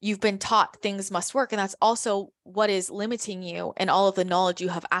you've been taught things must work. And that's also what is limiting you and all of the knowledge you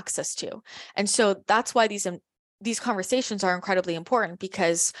have access to. And so that's why these conversations are incredibly important,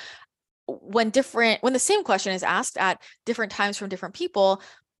 because when the same question is asked at different times from different people,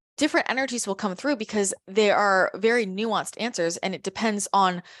 different energies will come through because they are very nuanced answers, and it depends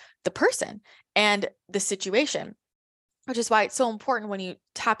on the person and the situation, which is why it's so important when you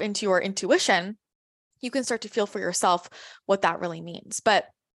tap into your intuition, you can start to feel for yourself what that really means. But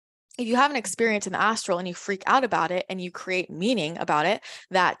if you have an experience in the astral and you freak out about it and you create meaning about it,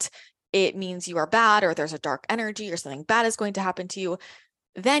 that it means you are bad or there's a dark energy or something bad is going to happen to you,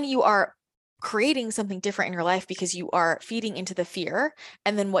 then you are creating something different in your life because you are feeding into the fear.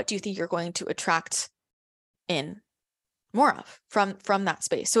 And then what do you think you're going to attract in more of from that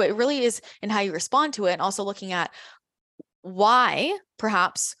space? So it really is in how you respond to it, and also looking at why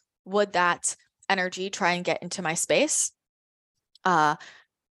perhaps would that energy try and get into my space?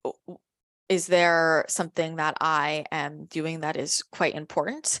 Is there something that I am doing that is quite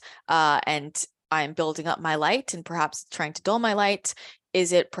important, and I'm building up my light and perhaps trying to dull my light?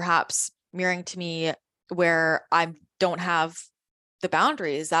 Is it perhaps mirroring to me where I don't have the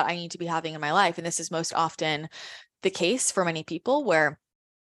boundaries that I need to be having in my life? And this is most often the case for many people, where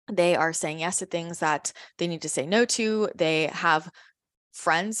they are saying yes to things that they need to say no to. They have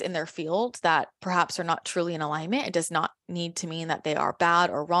friends in their field that perhaps are not truly in alignment. It does not need to mean that they are bad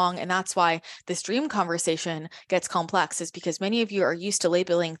or wrong. And that's why this dream conversation gets complex, is because many of you are used to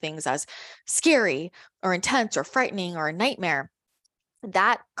labeling things as scary or intense or frightening or a nightmare.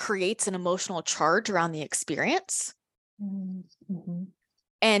 That creates an emotional charge around the experience. Mm-hmm.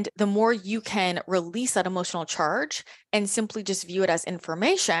 And the more you can release that emotional charge and simply just view it as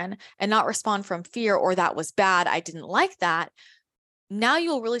information and not respond from fear or that was bad, I didn't like that, now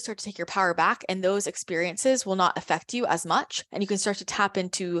you'll really start to take your power back, and those experiences will not affect you as much. And you can start to tap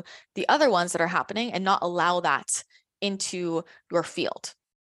into the other ones that are happening and not allow that into your field.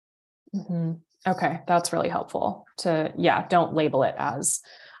 Mm-hmm. Okay. That's really helpful don't label it as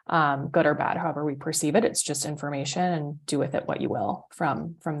good or bad, however we perceive it. It's just information, and do with it what you will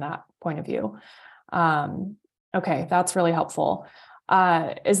from that point of view. Okay. That's really helpful.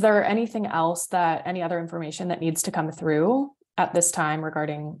 Is there anything else any other information that needs to come through at this time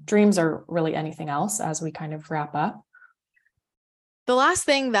regarding dreams, or really anything else as we kind of wrap up? The last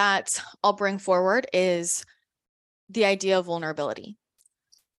thing that I'll bring forward is the idea of vulnerability.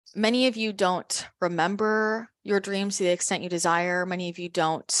 Many of you don't remember your dreams to the extent you desire. Many of you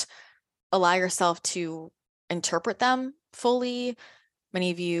don't allow yourself to interpret them fully.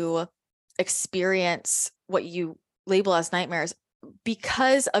 Many of you experience what you label as nightmares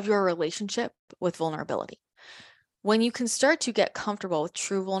because of your relationship with vulnerability. When you can start to get comfortable with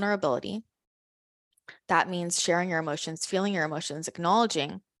true vulnerability, that means sharing your emotions, feeling your emotions,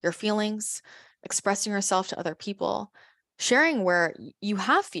 acknowledging your feelings, expressing yourself to other people, sharing where you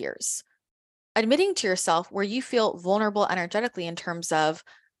have fears, admitting to yourself where you feel vulnerable energetically in terms of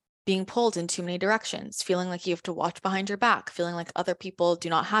being pulled in too many directions, feeling like you have to watch behind your back, feeling like other people do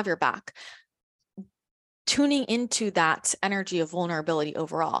not have your back. Tuning into that energy of vulnerability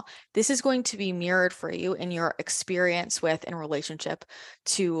overall. This is going to be mirrored for you in your experience with and relationship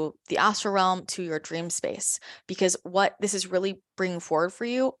to the astral realm, to your dream space, because what this is really bringing forward for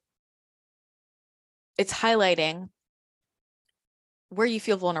you, it's highlighting where you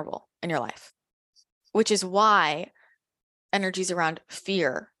feel vulnerable in your life, which is why energies around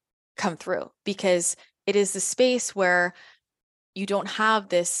fear come through, because it is the space where you don't have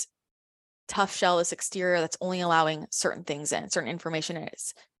this tough shell, this exterior that's only allowing certain things in, certain information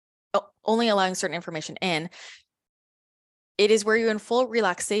is only allowing certain information in. It is where you're in full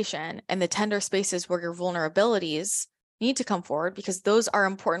relaxation and the tender spaces where your vulnerabilities need to come forward, because those are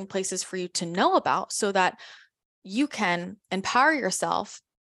important places for you to know about so that you can empower yourself,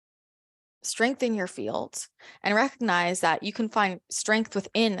 strengthen your field, and recognize that you can find strength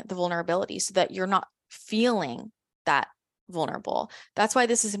within the vulnerability so that you're not feeling that vulnerable. That's why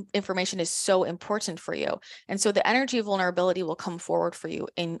information is so important for you. And so the energy of vulnerability will come forward for you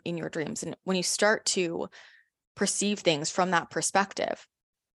in your dreams. And when you start to perceive things from that perspective.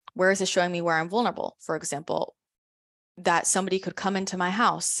 Where is it showing me where I'm vulnerable? For example, that somebody could come into my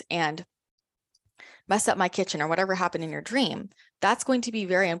house and mess up my kitchen or whatever happened in your dream. That's going to be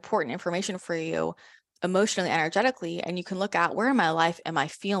very important information for you emotionally, energetically. And you can look at, where in my life am I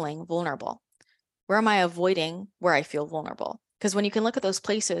feeling vulnerable? Where am I avoiding where I feel vulnerable? Because when you can look at those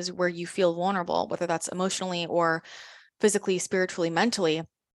places where you feel vulnerable, whether that's emotionally or physically, spiritually, mentally,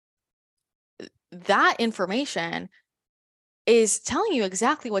 that information is telling you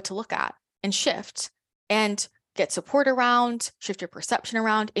exactly what to look at and shift and get support around, shift your perception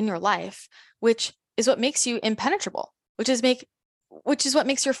around in your life, which is what makes you impenetrable, which is what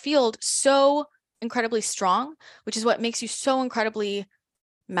makes your field so incredibly strong, which is what makes you so incredibly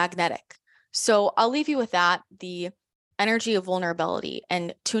magnetic. So I'll leave you with that, the energy of vulnerability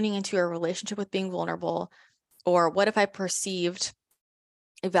and tuning into your relationship with being vulnerable. Or what if I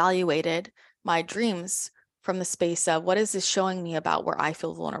evaluated my dreams from the space of, what is this showing me about where I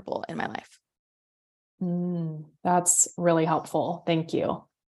feel vulnerable in my life? That's really helpful. Thank you.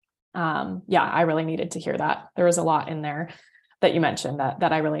 Yeah, I really needed to hear that. There was a lot in there that you mentioned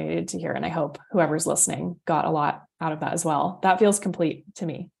that I really needed to hear. And I hope whoever's listening got a lot out of that as well. That feels complete to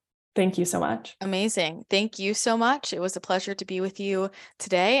me. Thank you so much. Amazing. Thank you so much. It was a pleasure to be with you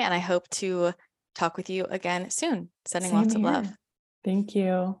today. And I hope to talk with you again soon. Sending lots of love. Thank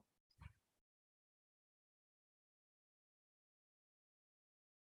you.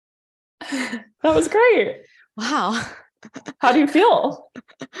 That was great. Wow. How do you feel?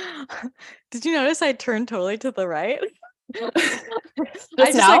 Did you notice I turned totally to the right?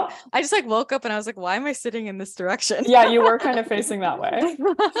 I just woke up and I was like, why am I sitting in this direction? Yeah, you were kind of facing that way.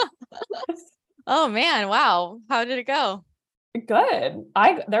 Oh man, wow. How did it go? Good.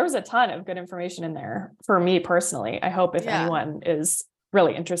 There was a ton of good information in there for me personally. I hope if anyone is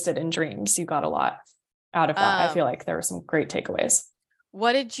really interested in dreams, you got a lot out of that. I feel like there were some great takeaways.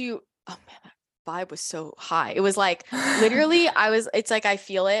 What did you, oh man, that vibe was so high. It was like, literally, it's like, I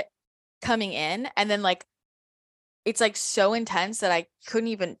feel it coming in, and then like, it's like so intense that I couldn't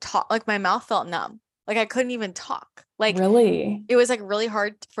even talk. Like my mouth felt numb. Like I couldn't even talk. Like really, it was like really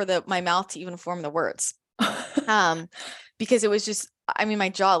hard for my mouth to even form the words. Because it was just, I mean, my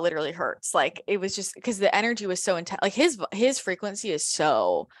jaw literally hurts. Like it was just because the energy was so intense. Like his frequency is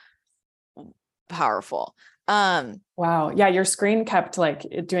so powerful. Wow. Yeah. Your screen kept like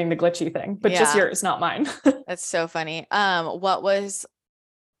doing the glitchy thing, but just yours, not mine. That's so funny. What was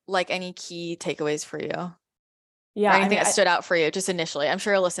like any key takeaways for you? Yeah. Or anything that stood out for you just initially? I'm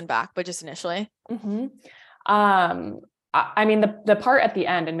sure you'll listen back, but just initially. Mm-hmm. I mean, the part at the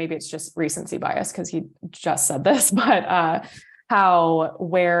end, and maybe it's just recency bias because he just said this, but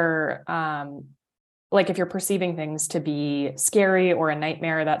like if you're perceiving things to be scary or a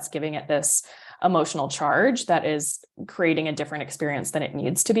nightmare, that's giving it this emotional charge that is creating a different experience than it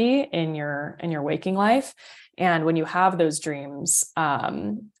needs to be in your waking life. And when you have those dreams,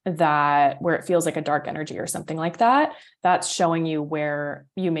 where it feels like a dark energy or something like that, that's showing you where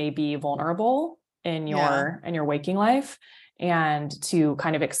you may be vulnerable in your waking life, and to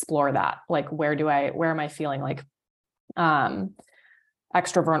kind of explore that, like, where am I feeling like,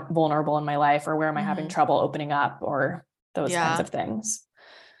 extra vulnerable in my life, or where am I having trouble opening up, or those kinds of things.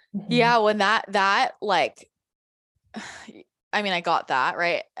 Yeah. When that like, I mean, I got that,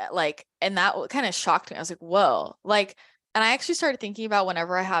 right? Like, and that kind of shocked me. I was like, whoa, like, and I actually started thinking about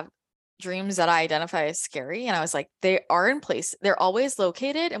whenever I have dreams that I identify as scary. And I was like, they're always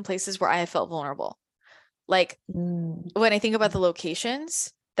located in places where I have felt vulnerable. Like when I think about the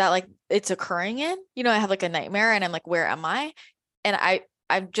locations that like it's occurring in, I have like a nightmare and I'm like, where am I? And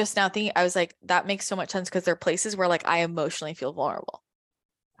I'm just now thinking, I was like, that makes so much sense because there are places where like I emotionally feel vulnerable.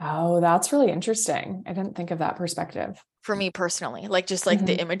 Oh, that's really interesting. I didn't think of that perspective. For me personally, like just like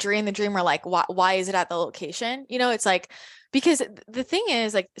the imagery in the dream, or like why is it at the location? It's like, because the thing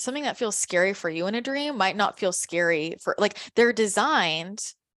is, like, something that feels scary for you in a dream might not feel scary for, like, they're designed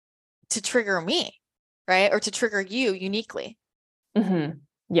to trigger me, right? Or to trigger you uniquely.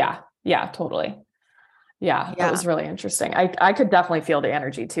 Yeah, totally. Yeah, that was really interesting. I could definitely feel the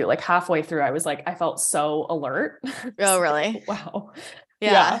energy too. Like halfway through, I was like, I felt so alert. Oh, really? Wow.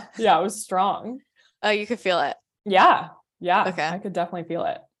 Yeah. Yeah, it was strong. Oh, you could feel it. Yeah. Okay. I could definitely feel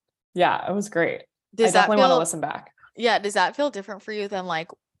it. Yeah, it was great. I definitely want to listen back. Yeah. Does that feel different for you than like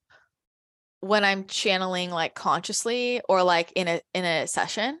when I'm channeling like consciously, or like in a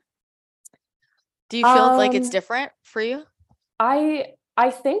session? Do you feel like it's different for you? I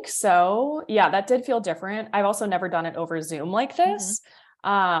think so. Yeah, that did feel different. I've also never done it over Zoom like this.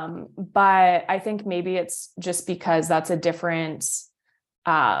 But I think maybe it's just because that's a different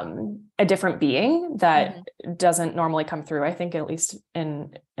a different being that Mm-hmm. doesn't normally come through, I think, at least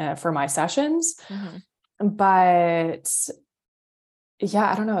in for my sessions. Mm-hmm. But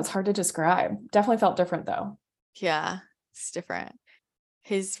yeah, I don't know. It's hard to describe. Definitely felt different though. Yeah, it's different.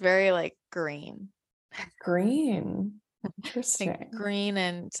 He's very like green. Green. Like Interesting. green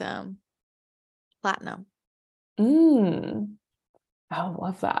and platinum. Mm. I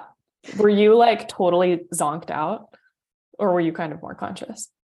love that. Were you like totally zonked out, or were you kind of more conscious?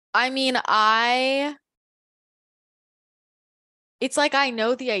 I mean, it's like I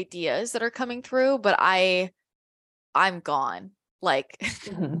know the ideas that are coming through, but I'm gone. Like,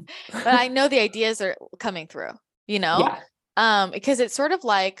 Mhm. but I know the ideas are coming through, you know? Because it's sort of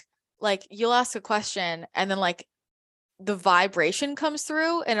like you'll ask a question and then like the vibration comes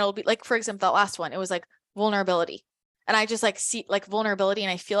through and it'll be like, for example, that last one, it was like vulnerability. And I just like see like vulnerability and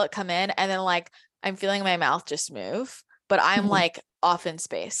I feel it come in and then like I'm feeling my mouth just move, but I'm Mhm. like off in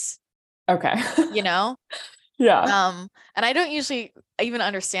space, Okay. you know? Yeah. And I don't usually even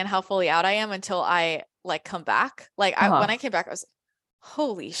understand how fully out I am until I like come back. Like when I Uh-huh. came back, I was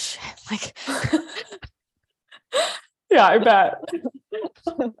holy shit. Like Yeah, I bet.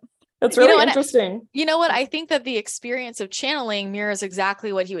 It's you know really what interesting. you know what I think that the experience of channeling mirrors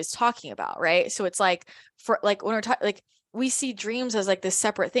exactly what he was talking about, right? So it's like for like when we're talking like we see dreams as like this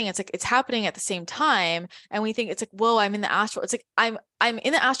separate thing. It's like it's happening at the same time and we think it's like whoa, I'm in the astral. It's like I'm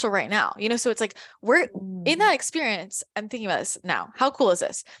in the astral right now, you know? So it's like we're in Mm. that experience. I'm thinking about this now. How cool is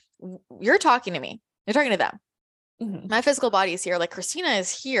this? You're talking to me, you're talking to them, Mhm. my physical body is here, like Christina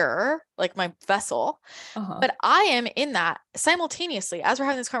is here, like my vessel, Uh-huh. but I am in that simultaneously as we're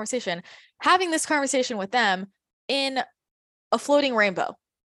having this conversation with them in a floating rainbow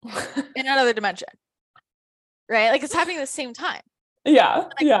in another dimension, right? Like it's happening at the same time. Yeah.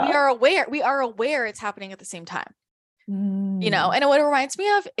 Like Yeah. we are aware it's happening at the same time, you know? Mm. And what it reminds me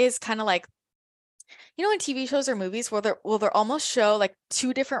of is kind of like, you know, in TV shows or movies where they'll almost show like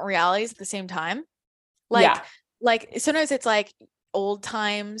two different realities at the same time. Yeah. Like sometimes it's like old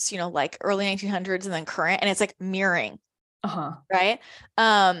times, you know, like early 1900s and then current, and it's like mirroring, Uh-huh. right?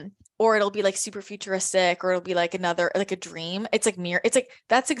 Or it'll be like super futuristic, or it'll be like another like a dream. It's like it's like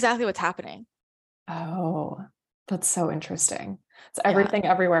that's exactly what's happening. Oh, that's so interesting. It's Yeah. everything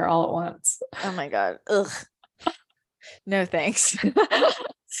everywhere all at once. Oh my God. Ugh. No thanks.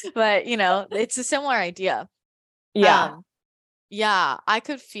 But you know, it's a similar idea. Yeah. Um, yeah, I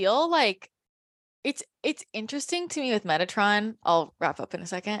could feel like it's interesting to me with Metatron. I'll wrap up in a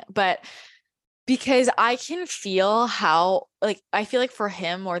second, but because I can feel how like I feel like for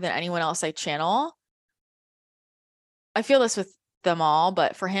him more than anyone else I channel, I feel this with them all,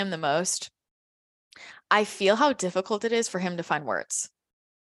 but for him the most, I feel how difficult it is for him to find words.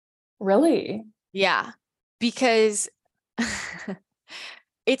 Really? Yeah. Because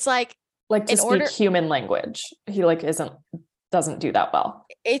it's like Like to in speak order human language. He like doesn't do that well.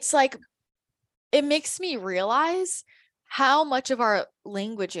 it's like it makes me realize how much of our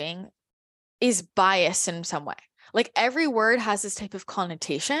languaging is biased in some way. Like every word has this type of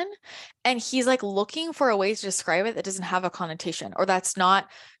connotation, and he's like looking for a way to describe it that doesn't have a connotation or that's not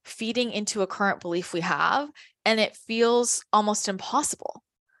feeding into a current belief we have. And it feels almost impossible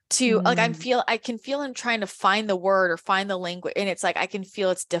to like Mm. I can feel him trying to find the word or find the language. And it's like I can feel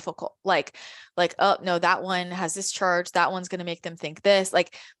it's difficult. Like, oh no, that one has this charge, that one's gonna make them think this.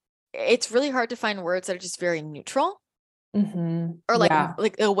 Like it's really hard to find words that are just very neutral Mm-hmm. or Yeah.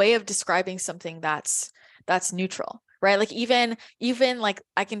 like a way of describing something that's neutral, right? Like even like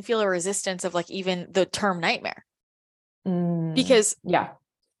I can feel a resistance of like even the term nightmare Mm. because Yeah.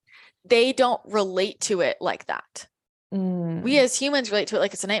 they don't relate to it like that. We Mm. as humans relate to it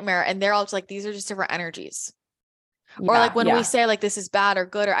like it's a nightmare, and they're all just like these are just different energies. Or like Yeah. when we Yeah. say like this is bad or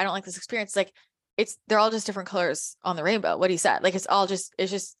good or I don't like this experience, like they're all just different colors on the rainbow. What he said, like it's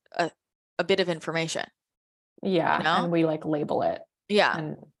just a bit of information, you Yeah. know? And we like label it Yeah,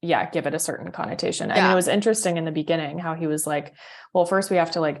 and yeah, give it a certain connotation. I mean, it yeah, was interesting in the beginning how he was like, well, first we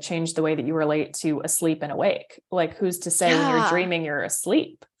have to like change the way that you relate to asleep and awake. Like, who's to say when you're yeah. dreaming, you're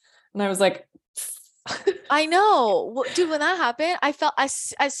asleep? And I was like, I know. Dude, when that happened, I felt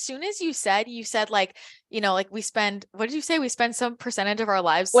as soon as you said like, you know, like we spend, what did you say? We spend some percentage of our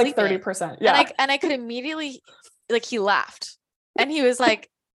lives like sleeping. 30%. And Yeah. I could immediately like he laughed. And he was like,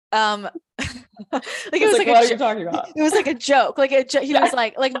 like I was like, what are you talking about? it was like a joke. Like he Yeah. was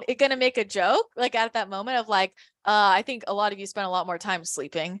like gonna make a joke like at that moment of like, I think a lot of you spend a lot more time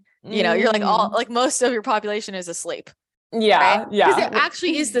sleeping. You know, you're like all Mm. like most of your population is asleep. Right? Yeah. Because there Yeah.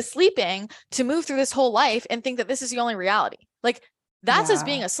 actually is the sleeping to move through this whole life and think that this is the only reality. Like that's us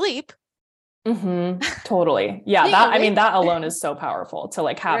being Yeah. asleep. Totally. Yeah. Being I mean, awake. that alone is so powerful to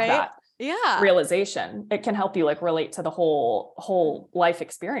like have Right? that Yeah. realization. It can help you like relate to the whole life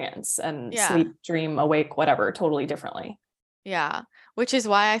experience and Yeah. sleep, dream, awake, whatever, totally differently. Yeah. Which is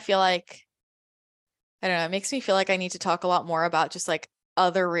why I feel like, I don't know, it makes me feel like I need to talk a lot more about just like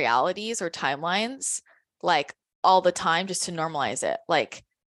other realities or timelines, like all the time, just to normalize it. Like,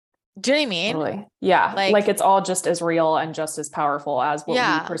 do you know what I mean? Totally. Yeah. Like Like, it's all just as real and just as powerful as what we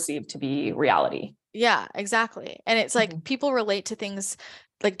yeah, perceive to be reality. yeah, exactly. And it's like people relate to things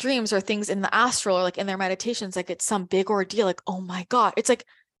like dreams or things in the astral or like in their meditations, like it's some big ordeal, like, oh my God. It's like,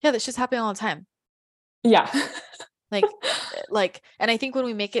 yeah, that's just happening all the time. Yeah. Like, and I think when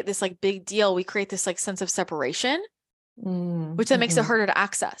we make it this like big deal, we create this like sense of separation, which then makes it harder to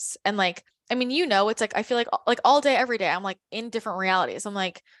access. And like, I mean, it's like I feel like all day, every day, I'm like in different realities. I'm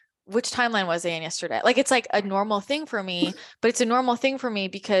like, which timeline was I in yesterday? Like it's like a normal thing for me, but it's a normal thing for me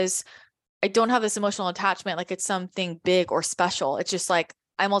because I don't have this emotional attachment, like it's something big or special. It's just like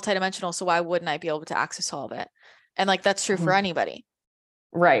I'm multidimensional, so why wouldn't I be able to access all of it? And like that's true for anybody.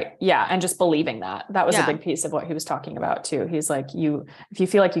 Right. Yeah. And just believing that was a Yeah. big piece of what he was talking about too. He's like, if you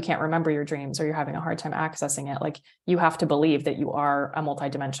feel like you can't remember your dreams or you're having a hard time accessing it, like you have to believe that you are a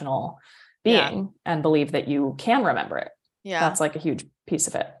multidimensional being and believe that you can remember it. Yeah. That's like a huge piece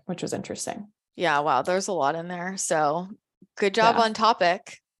of it, which was interesting. Yeah. Wow. There's a lot in there. So good job on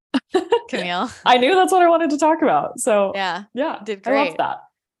topic, Camille. I knew that's what I wanted to talk about. So yeah, did I great. loved that.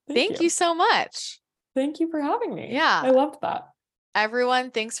 Thank you so much. Thank you for having me. Yeah. I loved that.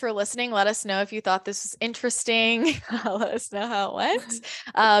 Everyone, thanks for listening. Let us know if you thought this was interesting. Let us know how it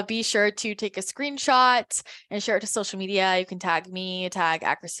went. Be sure to take a screenshot and share it to social media. You can tag me, tag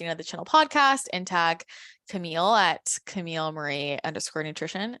at Christina the Channel Podcast, and tag Camille at Camille Marie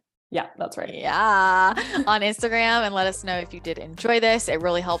 _nutrition. Yeah, that's right. Yeah. On Instagram, and let us know if you did enjoy this. It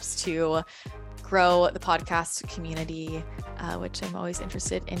really helps to grow the podcast community, which I'm always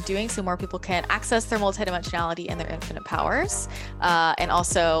interested in doing, so more people can access their multidimensionality and their infinite powers. And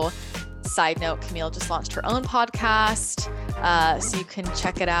also, side note, Camille just launched her own podcast, so you can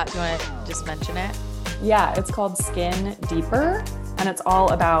check it out. Do you want to just mention it? Yeah, it's called Skin Deeper, and it's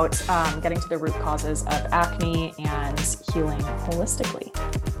all about getting to the root causes of acne and healing holistically.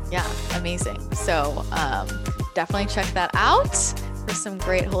 Yeah, amazing. So definitely check that out for some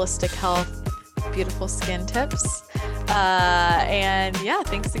great holistic health, beautiful skin tips. And yeah,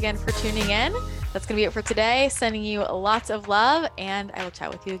 thanks again for tuning in. That's going to be it for today. Sending you lots of love, and I will chat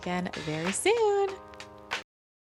with you again very soon.